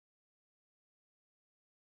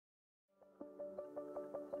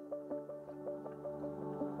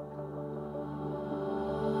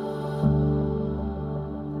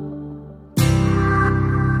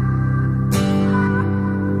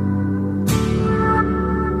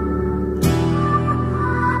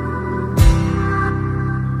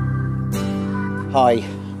Hi,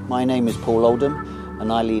 my name is Paul Oldham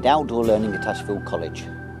and I lead outdoor learning at Ashville College.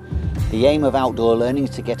 The aim of outdoor learning is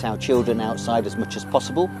to get our children outside as much as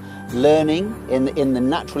possible, learning in the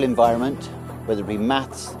natural environment, whether it be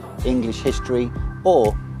maths, English, history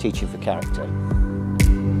or teaching for character.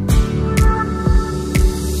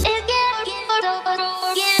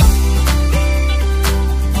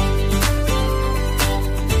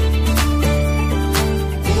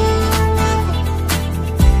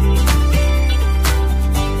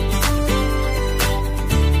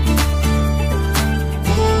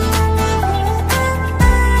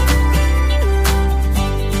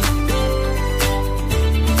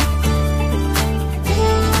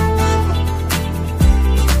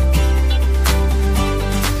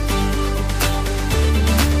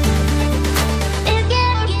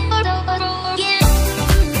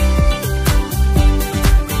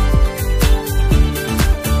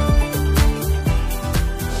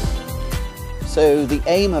 So the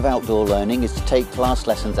aim of outdoor learning is to take class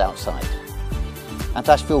lessons outside. At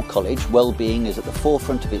Ashville College, well-being is at the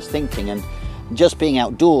forefront of its thinking, and just being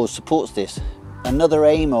outdoors supports this. Another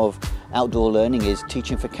aim of outdoor learning is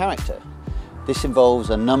teaching for character. This involves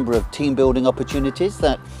a number of team building opportunities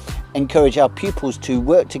that encourage our pupils to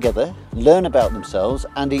work together, learn about themselves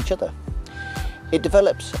and each other. It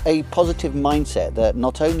develops a positive mindset that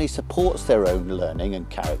not only supports their own learning and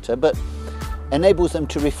character, but enables them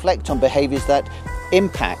to reflect on behaviours that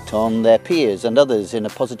impact on their peers and others in a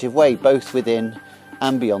positive way, both within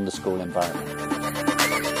and beyond the school environment.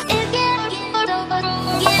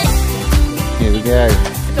 Here we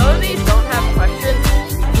go.